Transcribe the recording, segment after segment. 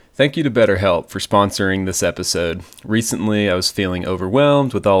Thank you to BetterHelp for sponsoring this episode. Recently, I was feeling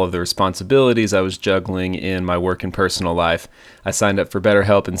overwhelmed with all of the responsibilities I was juggling in my work and personal life. I signed up for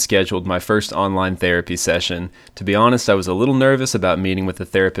BetterHelp and scheduled my first online therapy session. To be honest, I was a little nervous about meeting with a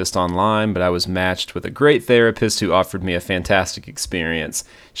therapist online, but I was matched with a great therapist who offered me a fantastic experience.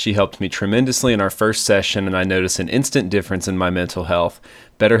 She helped me tremendously in our first session, and I noticed an instant difference in my mental health.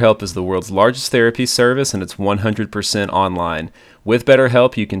 BetterHelp is the world's largest therapy service, and it's 100% online. With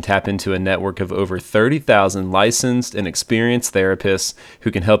BetterHelp, you can tap into a network of over 30,000 licensed and experienced therapists who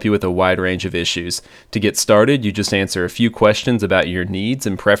can help you with a wide range of issues. To get started, you just answer a few questions about your needs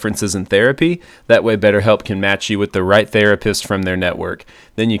and preferences in therapy. That way, BetterHelp can match you with the right therapist from their network.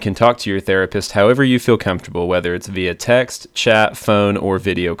 Then you can talk to your therapist however you feel comfortable, whether it's via text, chat, phone, or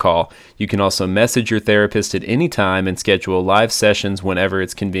video call. You can also message your therapist at any time and schedule live sessions whenever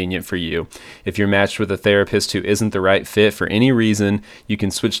it's convenient for you. If you're matched with a therapist who isn't the right fit for any reason, you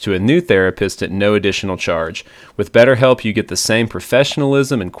can switch to a new therapist at no additional charge. With BetterHelp, you get the same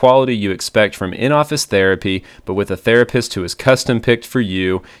professionalism and quality you expect from in-office therapy, but with a therapist who is custom-picked for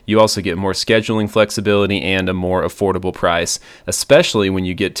you. You also get more scheduling flexibility and a more affordable price, especially when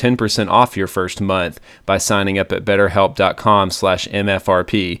you get 10% off your first month by signing up at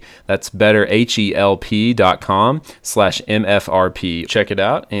betterhelp.com/MFRP. That's betterhelp.com/MFRP. Check it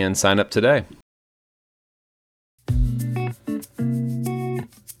out and sign up today.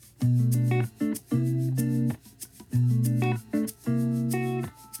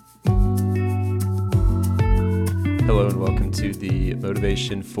 Hello and welcome to the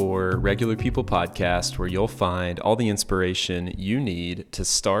Motivation for Regular People podcast, where you'll find all the inspiration you need to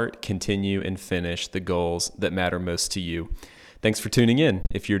start, continue, and finish the goals that matter most to you. Thanks for tuning in.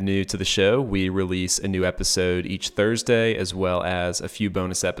 If you're new to the show, we release a new episode each Thursday, as well as a few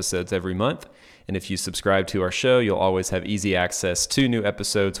bonus episodes every month. And if you subscribe to our show, you'll always have easy access to new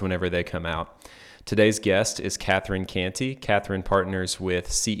episodes whenever they come out. Today's guest is Cantey. Catherine partners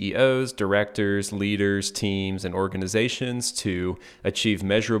with CEOs, directors, leaders, teams, and organizations to achieve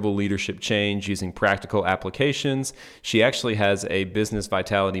measurable leadership change using practical applications. She actually has a Business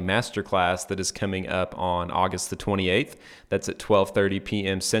Vitality Masterclass that is coming up on August the 28th. That's at 12:30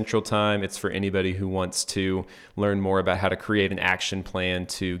 p.m. Central Time. It's for anybody who wants to learn more about how to create an action plan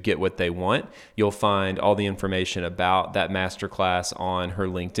to get what they want. You'll find all the information about that masterclass on her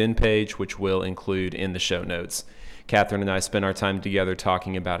LinkedIn page, which will include in the show notes. Catherine and I spent our time together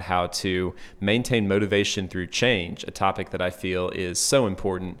talking about how to maintain motivation through change, a topic that I feel is so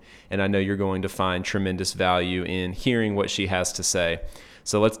important, and I know you're going to find tremendous value in hearing what she has to say.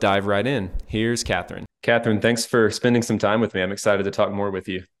 So let's dive right in. Here's Catherine. Catherine, thanks for spending some time with me. I'm excited to talk more with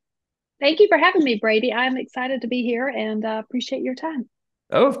you. Thank you for having me, Brady. I'm excited to be here and appreciate your time.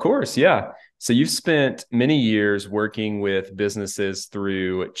 Oh, of course. Yeah. So you've spent many years working with businesses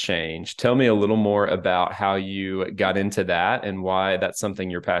through change. Tell me a little more about how you got into that and why that's something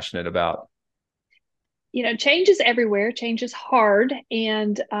you're passionate about. Change is everywhere. Change is hard.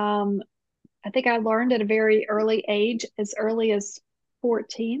 And I think I learned at a very early age, as early as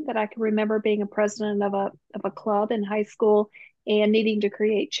 14, that I can remember being a president of a club in high school and needing to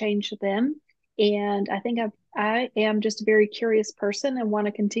create change then. And I am just a very curious person and want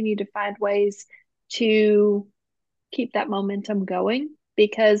to continue to find ways to keep that momentum going,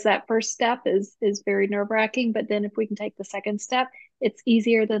 because that first step is very nerve-wracking, but then if we can take the second step, it's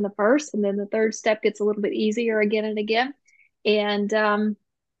easier than the first, and then the third step gets a little bit easier again and again. And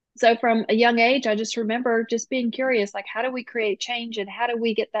so from a young age, I just remember just being curious, like, how do we create change and how do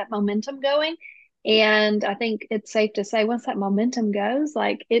we get that momentum going? And I think it's safe to say once that momentum goes,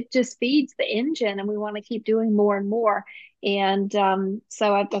 like, it just feeds the engine and we want to keep doing more and more. And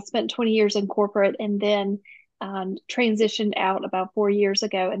so I spent 20 years in corporate and then transitioned out about 4 years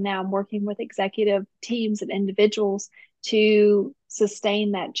ago. And now I'm working with executive teams and individuals to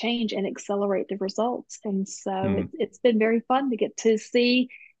sustain that change and accelerate the results. And so it's been very fun to get to see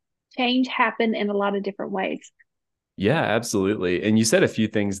change happen in a lot of different ways. Yeah, absolutely. And you said a few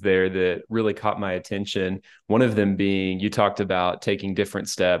things there that really caught my attention. One of them being you talked about taking different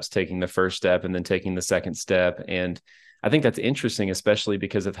steps, taking the first step and then taking the second step. And I think that's interesting, especially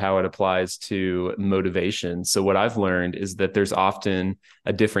because of how it applies to motivation. So what I've learned is that there's often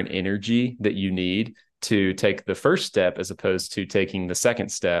a different energy that you need to take the first step as opposed to taking the second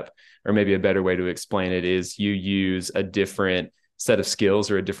step. Or maybe a better way to explain it is you use a different set of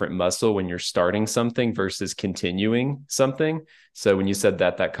skills or a different muscle when you're starting something versus continuing something. So when you said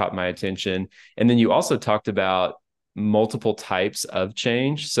that, that caught my attention. And then you also talked about multiple types of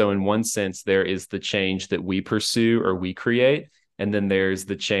change. So in one sense, there is the change that we pursue or we create. And then there's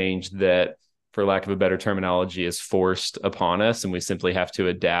the change that for lack of a better terminology, is forced upon us and we simply have to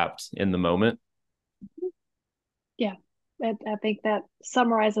adapt in the moment. Yeah, I think that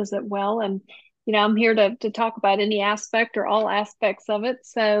summarizes it well. And I'm here to talk about any aspect or all aspects of it.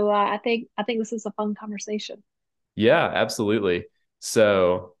 So I think this is a fun conversation. Yeah, absolutely.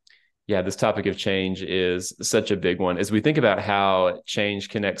 So, yeah, this topic of change is such a big one. As we think about how change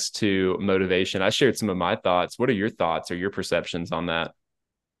connects to motivation, I shared some of my thoughts. What are your thoughts or your perceptions on that?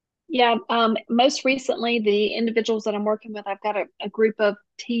 Yeah, most recently, the individuals that I'm working with, I've got a group of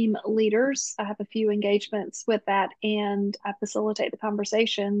team leaders. I have a few engagements with that, and I facilitate the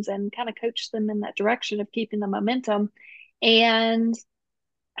conversations and kind of coach them in that direction of keeping the momentum. And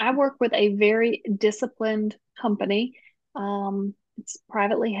I work with a very disciplined company. It's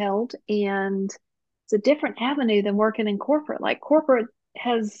privately held, and it's a different avenue than working in corporate. Like corporate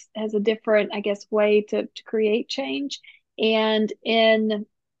has a different, I guess, way to create change. And in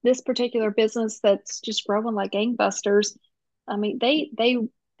this particular business that's just growing like gangbusters, I mean,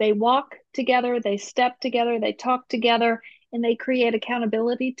 they walk together, they step together, they talk together, and they create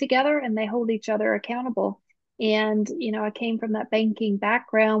accountability together, and they hold each other accountable. And, I came from that banking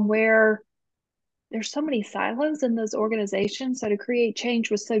background where there's so many silos in those organizations. So to create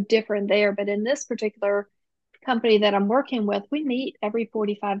change was so different there. But in this particular company that I'm working with, we meet every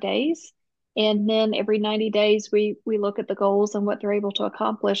 45 days. And then every 90 days, we look at the goals and what they're able to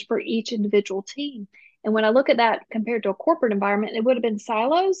accomplish for each individual team. And when I look at that compared to a corporate environment, it would have been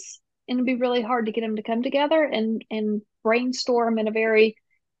silos and it'd be really hard to get them to come together and brainstorm in a very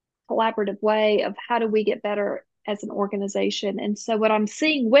collaborative way of how do we get better as an organization. And so what I'm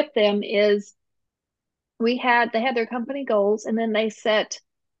seeing with them is they had their company goals and then they set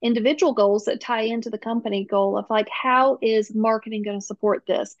individual goals that tie into the company goal of like how is marketing going to support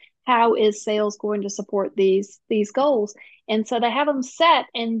this, how is sales going to support these goals. And so they have them set,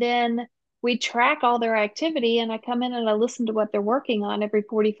 and then we track all their activity, and I come in and I listen to what they're working on every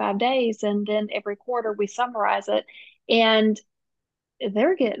 45 days, and then every quarter we summarize it, and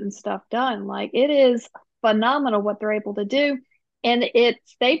they're getting stuff done. Like it is phenomenal what they're able to do. And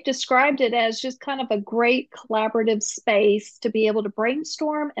they've described it as just kind of a great collaborative space to be able to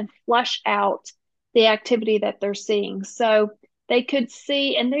brainstorm and flush out the activity that they're seeing. So they could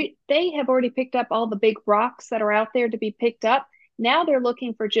see, and they have already picked up all the big rocks that are out there to be picked up. Now they're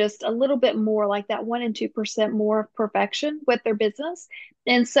looking for just a little bit more, like that 1% and 2% more of perfection with their business.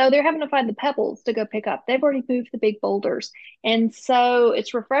 And so they're having to find the pebbles to go pick up. They've already moved the big boulders. And so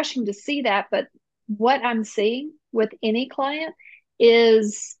it's refreshing to see that. But what I'm seeing with any client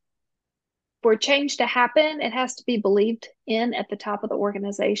is for change to happen, it has to be believed in at the top of the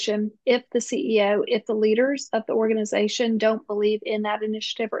organization. If the CEO, if the leaders of the organization don't believe in that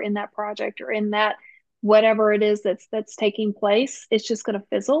initiative or in that project or in that whatever it is that's taking place, it's just going to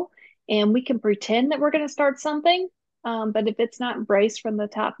fizzle. And we can pretend that we're going to start something, but if it's not embraced from the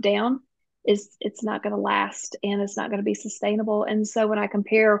top down, it's not going to last and it's not going to be sustainable. And so when I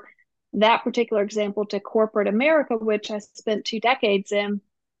compare that particular example to corporate America, which I spent 2 decades in,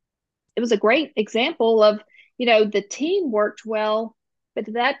 it was a great example of, the team worked well,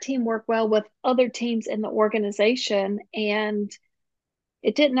 but that team worked well with other teams in the organization. And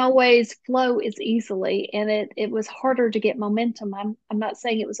it didn't always flow as easily. And it was harder to get momentum. I'm not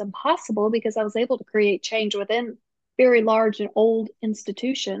saying it was impossible because I was able to create change within very large and old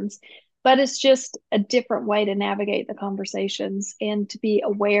institutions, but it's just a different way to navigate the conversations and to be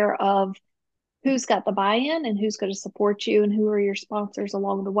aware of who's got the buy-in and who's going to support you and who are your sponsors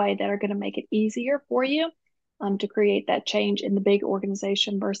along the way that are going to make it easier for you to create that change in the big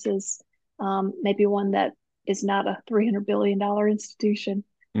organization versus maybe one that is not a $300 billion institution.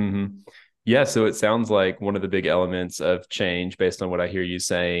 Mm-hmm. Yeah, so it sounds like one of the big elements of change, based on what I hear you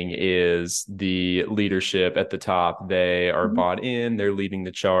saying, is the leadership at the top. They are Mm-hmm. bought in, they're leading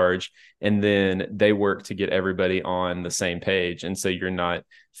the charge, and then they work to get everybody on the same page. And so you're not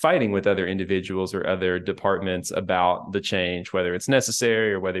fighting with other individuals or other departments about the change, whether it's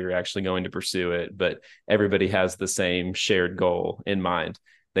necessary or whether you're actually going to pursue it, but everybody has the same shared goal in mind.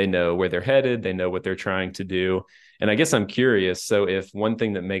 They know where they're headed, they know what they're trying to do, and I guess I'm curious. So, if one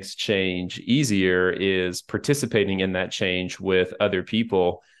thing that makes change easier is participating in that change with other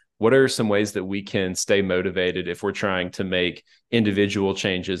people, what are some ways that we can stay motivated if we're trying to make individual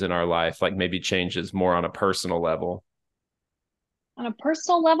changes in our life, like maybe changes more on a personal level? On a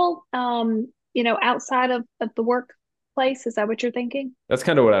personal level, outside of the workplace, is that what you're thinking? That's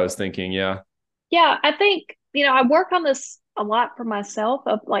kind of what I was thinking. Yeah. Yeah, I think, I work on this a lot for myself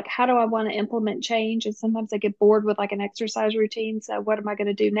of like, how do I want to implement change? And sometimes I get bored with like an exercise routine. So, what am I going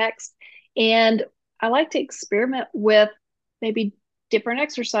to do next? And I like to experiment with maybe different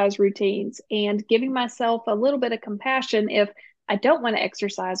exercise routines and giving myself a little bit of compassion if I don't want to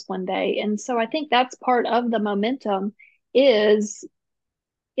exercise one day. And so I think that's part of the momentum is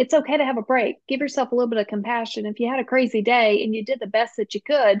it's okay to have a break. Give yourself a little bit of compassion. If you had a crazy day and you did the best that you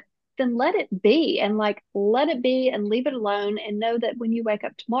could, then let it be and like let it be and leave it alone and know that when you wake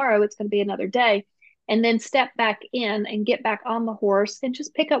up tomorrow, it's going to be another day. And then step back in and get back on the horse and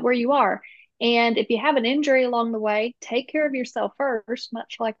just pick up where you are. And if you have an injury along the way, take care of yourself first,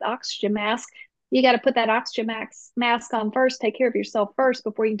 much like the oxygen mask. You got to put that mask on first, take care of yourself first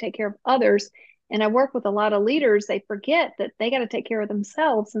before you can take care of others. And I work with a lot of leaders, they forget that they got to take care of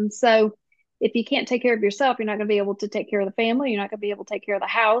themselves. And so if you can't take care of yourself, you're not going to be able to take care of the family. You're not going to be able to take care of the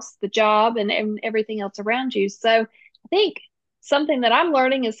house, the job, and everything else around you. So I think something that I'm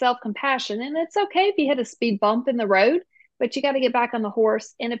learning is self compassion. And it's okay if you hit a speed bump in the road, but you got to get back on the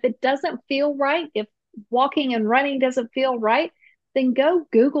horse. And if it doesn't feel right, if walking and running doesn't feel right, then go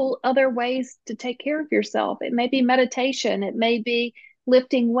Google other ways to take care of yourself. It may be meditation, it may be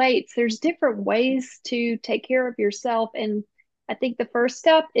lifting weights. There's different ways to take care of yourself. And I think the first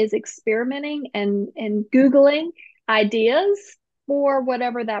step is experimenting and Googling ideas for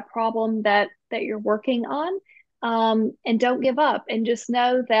whatever that problem that you're working on. And don't give up and just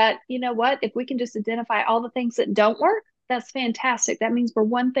know that, you know what, if we can just identify all the things that don't work, that's fantastic. That means we're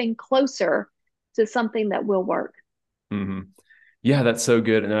one thing closer to something that will work. Hmm. Yeah, that's so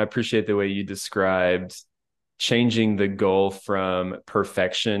good. And I appreciate the way you described changing the goal from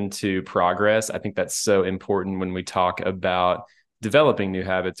perfection to progress. I think that's so important when we talk about developing new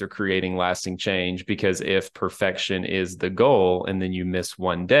habits or creating lasting change, because if perfection is the goal and then you miss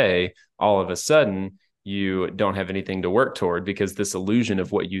one day, all of a sudden you don't have anything to work toward because this illusion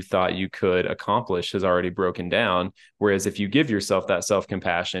of what you thought you could accomplish has already broken down. Whereas if you give yourself that self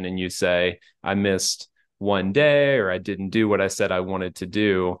compassion and you say, I missed one day or I didn't do what I said I wanted to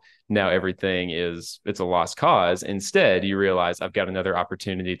do, now everything it's a lost cause. Instead, you realize I've got another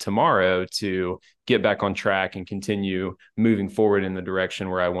opportunity tomorrow to get back on track and continue moving forward in the direction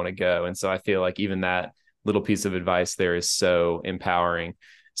where I want to go. And so I feel like even that little piece of advice there is so empowering.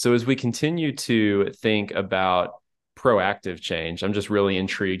 So as we continue to think about proactive change, I'm just really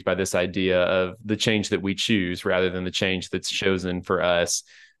intrigued by this idea of the change that we choose rather than the change that's chosen for us.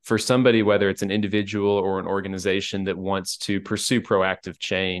 For somebody, whether it's an individual or an organization that wants to pursue proactive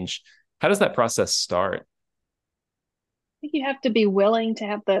change, how does that process start? Think you have to be willing to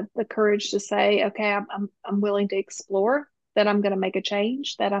have the courage to say, okay, I'm willing to explore that I'm going to make a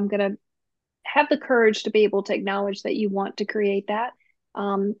change, that I'm going to have the courage to be able to acknowledge that you want to create that.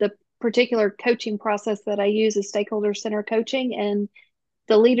 The particular coaching process that I use is stakeholder center coaching, and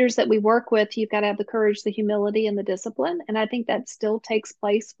the leaders that we work with, you've got to have the courage, the humility, and the discipline. And I think that still takes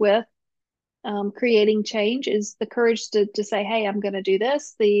place with creating change is the courage to say, hey, I'm going to do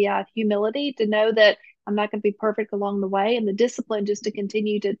this, the humility to know that I'm not going to be perfect along the way, and the discipline just to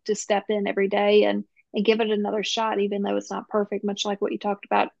continue to step in every day and give it another shot, even though it's not perfect, much like what you talked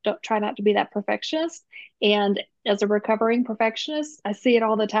about. Don't try not to be that perfectionist. And as a recovering perfectionist, I see it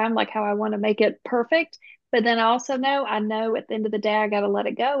all the time, like how I want to make it perfect. But then I know at the end of the day, I got to let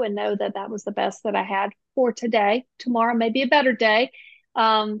it go and know that that was the best that I had for today. Tomorrow may be a better day,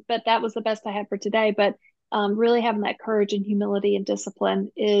 but that was the best I had for today. But really having that courage and humility and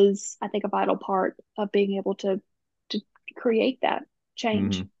discipline is, I think, a vital part of being able to create that Mm-hmm.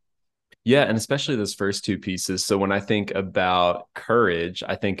 change. Yeah, and especially those first two pieces. So when I think about courage,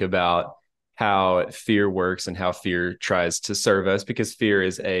 I think about how fear works and how fear tries to serve us, because fear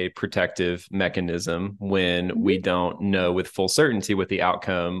is a protective mechanism. When we Mm-hmm. don't know with full certainty what the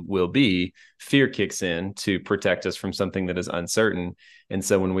outcome will be, fear kicks in to protect us from something that is uncertain. And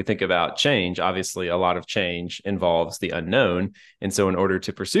so when we think about change, obviously a lot of change involves the unknown. And so in order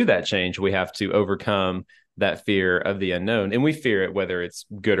to pursue that change, we have to overcome that fear of the unknown. And we fear it whether it's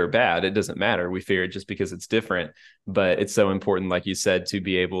good or bad. It doesn't matter. We fear it just because it's different. But it's so important, like you said, to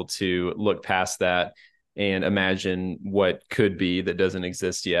be able to look past that and imagine what could be that doesn't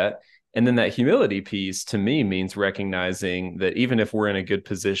exist yet. And then that humility piece to me means recognizing that even if we're in a good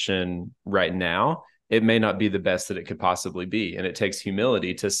position right now, it may not be the best that it could possibly be. And it takes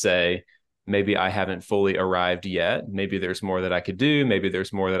humility to say, maybe I haven't fully arrived yet. Maybe there's more that I could do. Maybe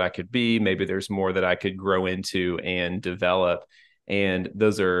there's more that I could be. Maybe there's more that I could grow into and develop. And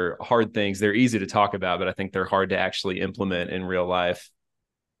those are hard things. They're easy to talk about, but I think they're hard to actually implement in real life.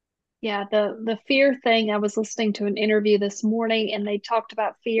 Yeah, the fear thing. I was listening to an interview this morning and they talked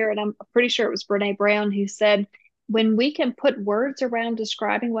about fear, and I'm pretty sure it was Brene Brown who said, when we can put words around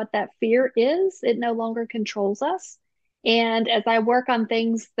describing what that fear is, it no longer controls us. And as I work on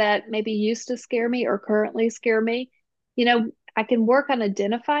things that maybe used to scare me or currently scare me, you know, I can work on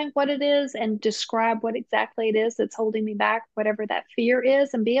identifying what it is and describe what exactly it is that's holding me back, whatever that fear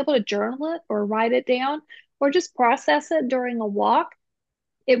is, and be able to journal it or write it down or just process it during a walk.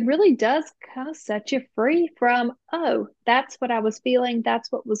 It really does kind of set you free from, oh, that's what I was feeling,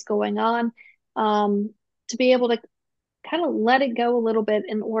 that's what was going on. Um, to be able to kind of let it go a little bit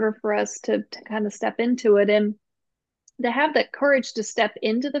in order for us to kind of step into it. And to have that courage to step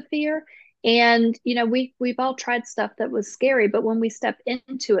into the fear. And we've all tried stuff that was scary, but when we step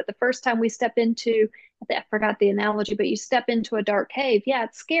into it, the first time we step into, I forgot the analogy, but you step into a dark cave, yeah,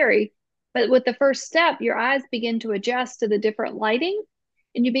 it's scary, but with the first step your eyes begin to adjust to the different lighting,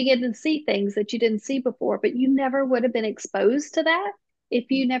 and you begin to see things that you didn't see before, but you never would have been exposed to that if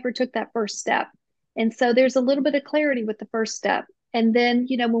you never took that first step. And so there's a little bit of clarity with the first step. And then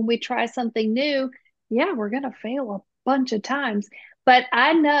when we try something new, yeah, we're going to fail a bunch of times. But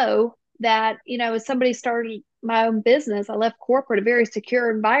I know that, as somebody started my own business, I left corporate, a very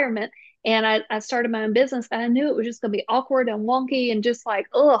secure environment, and I started my own business. And I knew it was just going to be awkward and wonky and just like,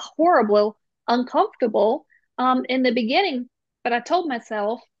 ugh, horrible, uncomfortable in the beginning. But I told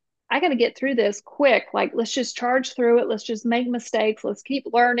myself, I got to get through this quick. Like, let's just charge through it. Let's just make mistakes. Let's keep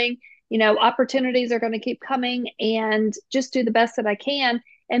learning. Opportunities are going to keep coming, and just do the best that I can.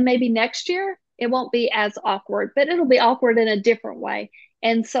 And maybe next year it won't be as awkward, but it'll be awkward in a different way.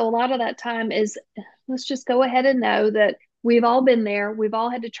 And so a lot of that time is, let's just go ahead and know that we've all been there. We've all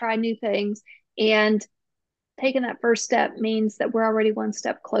had to try new things. And taking that first step means that we're already one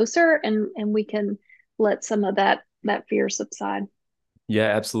step closer, and we can let some of that fear subside.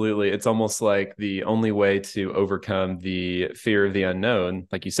 Yeah, absolutely. It's almost like the only way to overcome the fear of the unknown,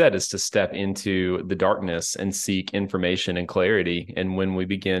 like you said, is to step into the darkness and seek information and clarity. And when we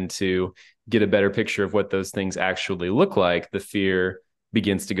begin to get a better picture of what those things actually look like, the fear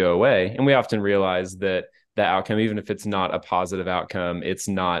begins to go away. And we often realize that the outcome, even if it's not a positive outcome, it's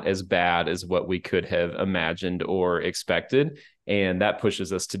not as bad as what we could have imagined or expected. And that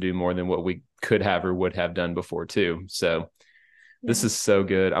pushes us to do more than what we could have or would have done before, too. So, this Yeah. is so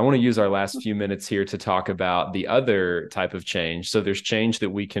good. I want to use our last few minutes here to talk about the other type of change. So there's change that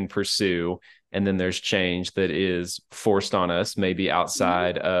we can pursue, and then there's change that is forced on us, maybe Mhm.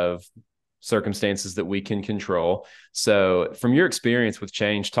 outside of circumstances that we can control. So, from your experience with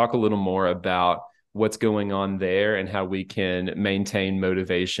change, talk a little more about what's going on there and how we can maintain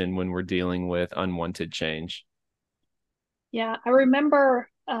motivation when we're dealing with unwanted change. Yeah, I remember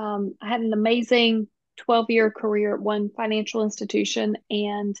I had an amazing 12-year career at one financial institution,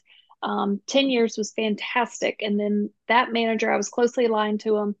 and 10 years was fantastic. And then that manager, I was closely aligned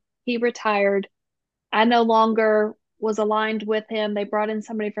to him. He retired. I no longer was aligned with him. They brought in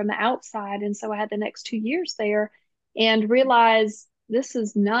somebody from the outside. And so I had the next 2 years there and realized this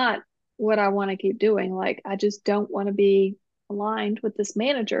is not what I want to keep doing. Like, I just don't want to be aligned with this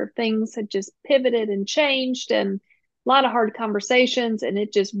manager. Things had just pivoted and changed, and a lot of hard conversations. And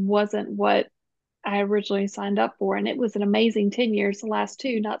it just wasn't what I originally signed up for. And it was an amazing 10 years, the last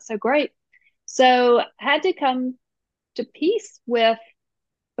two, not so great. So I had to come to peace with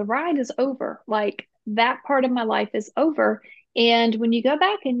the ride is over. Like, that part of my life is over. And when you go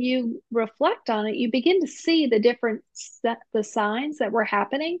back and you reflect on it, you begin to see the different the signs that were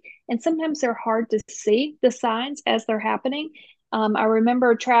happening. And sometimes they're hard to see the signs as they're happening. I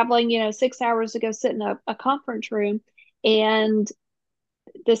remember traveling, 6 hours to go sit in a conference room. And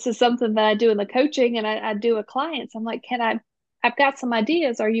this is something that I do in the coaching, and I do with clients. I'm like, I've got some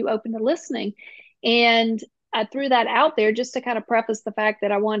ideas. Are you open to listening? And I threw that out there just to kind of preface the fact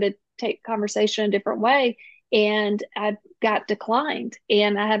that I wanted to take conversation a different way. And I got declined.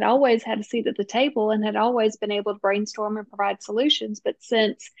 And I had always had a seat at the table and had always been able to brainstorm and provide solutions. But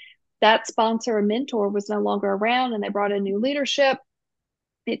since that sponsor or mentor was no longer around and they brought in new leadership,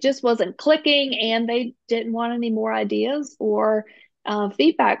 it just wasn't clicking, and they didn't want any more ideas or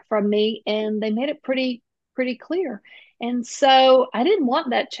feedback from me, and they made it pretty clear. And so I didn't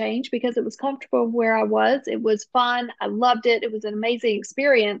want that change because it was comfortable where I was. It was fun. I loved it. It was an amazing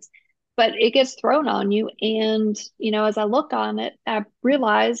experience, but it gets thrown on you. And as I look on it, I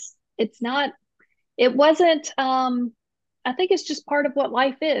realize it wasn't I think it's just part of what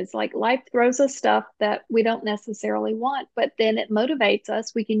life is. Like, life throws us stuff that we don't necessarily want, but then it motivates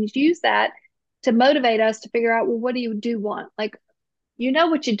us. We can use that to motivate us to figure out, well, what do you do want? Like,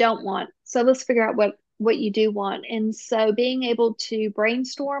 what you don't want. So let's figure out what you do want. And so being able to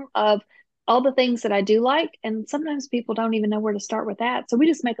brainstorm of all the things that I do like, and sometimes people don't even know where to start with that. So we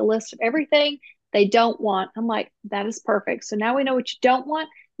just make a list of everything they don't want. I'm like, that is perfect. So now we know what you don't want.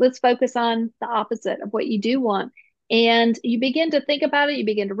 Let's focus on the opposite of what you do want. And you begin to think about it, you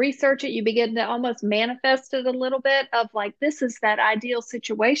begin to research it, you begin to almost manifest it a little bit of like, this is that ideal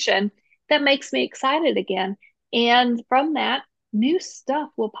situation that makes me excited again. And from that, new stuff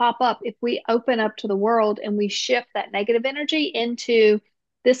will pop up if we open up to the world and we shift that negative energy into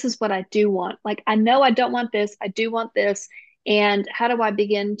this is what I do want. Like, I know I don't want this, I do want this. And how do I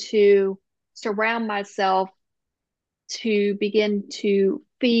begin to surround myself to begin to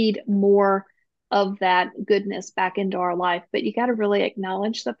feed more of that goodness back into our life? But you got to really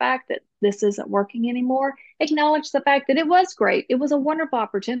acknowledge the fact that this isn't working anymore. Acknowledge the fact that it was great. It was a wonderful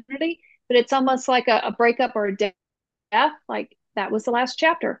opportunity, but it's almost like a breakup or a death. Like that was the last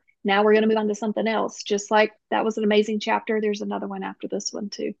chapter. Now we're going to move on to something else. Just like that was an amazing chapter. There's another one after this one,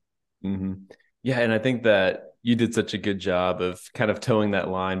 too. Hmm. Yeah, and I think that you did such a good job of kind of towing that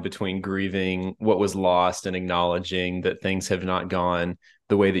line between grieving what was lost and acknowledging that things have not gone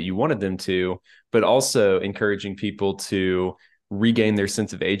the way that you wanted them to, but also encouraging people to regain their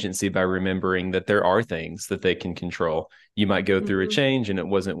sense of agency by remembering that there are things that they can control. You might go through a Mm-hmm. change and it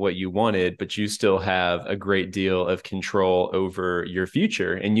wasn't what you wanted, but you still have a great deal of control over your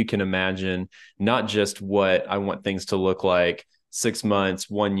future. And you can imagine not just what I want things to look like 6 months,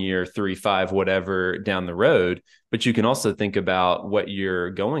 1 year, three, five, whatever down the road. But you can also think about what you're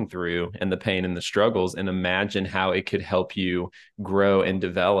going through and the pain and the struggles and imagine how it could help you grow and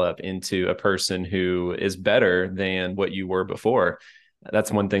develop into a person who is better than what you were before.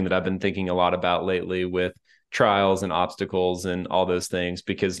 That's one thing that I've been thinking a lot about lately with trials and obstacles and all those things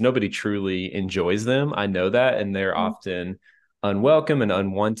because nobody truly enjoys them. I know that. And they're often unwelcome and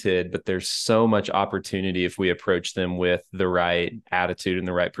unwanted, but there's so much opportunity if we approach them with the right attitude and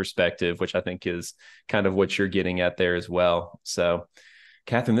the right perspective, which I think is kind of what you're getting at there as well. So,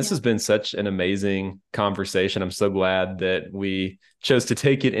 Catherine, this Yeah. has been such an amazing conversation. I'm so glad that we chose to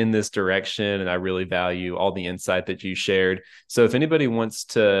take it in this direction, and I really value all the insight that you shared. So, if anybody wants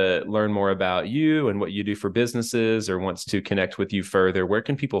to learn more about you and what you do for businesses or wants to connect with you further, where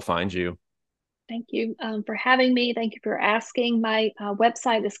can people find you? Thank you for having me. Thank you for asking. My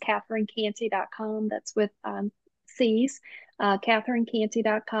website is catherinecantey.com. That's with C's,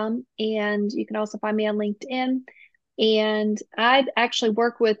 catherinecantey.com. And you can also find me on LinkedIn. And I actually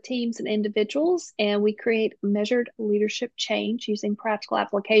work with teams and individuals, and we create measured leadership change using practical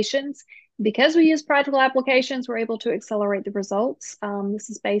applications. Because we use practical applications, we're able to accelerate the results. This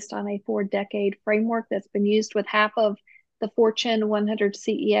is based on a 4 decade framework that's been used with half of the Fortune 100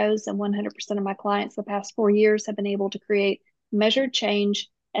 CEOs, and 100% of my clients the past 4 years have been able to create measured change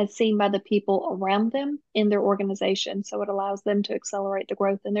as seen by the people around them in their organization. So it allows them to accelerate the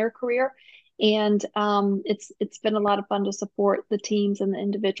growth in their career. And it's been a lot of fun to support the teams and the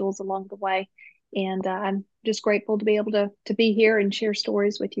individuals along the way. And I'm just grateful to be able to be here and share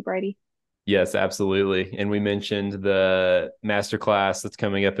stories with you, Brady. Yes, absolutely. And we mentioned the masterclass that's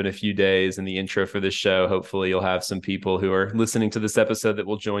coming up in a few days and the intro for this show. Hopefully, you'll have some people who are listening to this episode that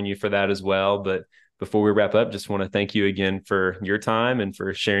will join you for that as well. But before we wrap up, just want to thank you again for your time and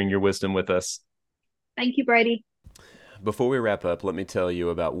for sharing your wisdom with us. Thank you, Brady. Before we wrap up, let me tell you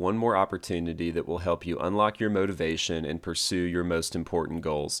about one more opportunity that will help you unlock your motivation and pursue your most important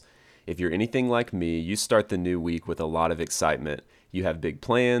goals. If you're anything like me, you start the new week with a lot of excitement. You have big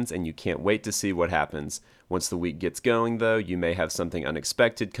plans and you can't wait to see what happens. Once the week gets going, though, you may have something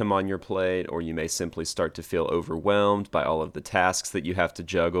unexpected come on your plate, or you may simply start to feel overwhelmed by all of the tasks that you have to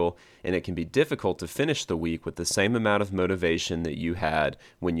juggle, and it can be difficult to finish the week with the same amount of motivation that you had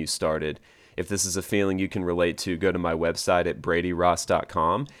when you started. If this is a feeling you can relate to, go to my website at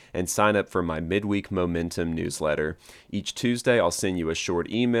bradyross.com and sign up for my midweek momentum newsletter. Each Tuesday, I'll send you a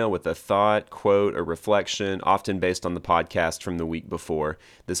short email with a thought, quote, or reflection, often based on the podcast from the week before.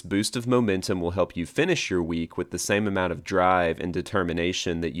 This boost of momentum will help you finish your week with the same amount of drive and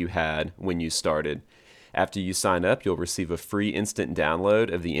determination that you had when you started. After you sign up, you'll receive a free instant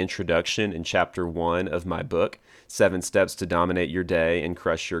download of the introduction and chapter 1 of my book, 7 Steps to Dominate Your Day and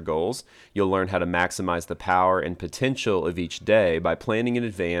Crush Your Goals. You'll learn how to maximize the power and potential of each day by planning in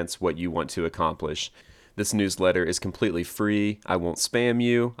advance what you want to accomplish. This newsletter is completely free. I won't spam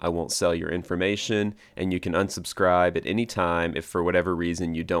you, I won't sell your information, and you can unsubscribe at any time if for whatever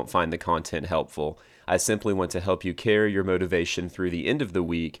reason you don't find the content helpful. I simply want to help you carry your motivation through the end of the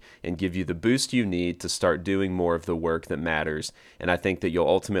week and give you the boost you need to start doing more of the work that matters. And I think that you'll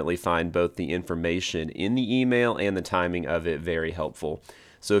ultimately find both the information in the email and the timing of it very helpful.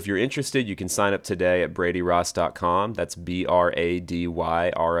 So if you're interested, you can sign up today at bradyross.com. That's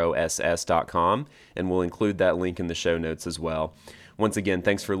BRADYROSS.com. And we'll include that link in the show notes as well. Once again,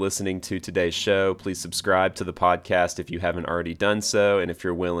 thanks for listening to today's show. Please subscribe to the podcast if you haven't already done so. And if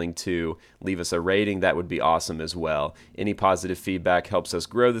you're willing to leave us a rating, that would be awesome as well. Any positive feedback helps us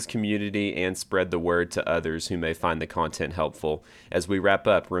grow this community and spread the word to others who may find the content helpful. As we wrap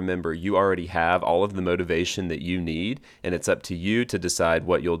up, remember, you already have all of the motivation that you need, and it's up to you to decide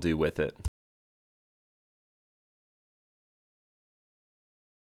what you'll do with it.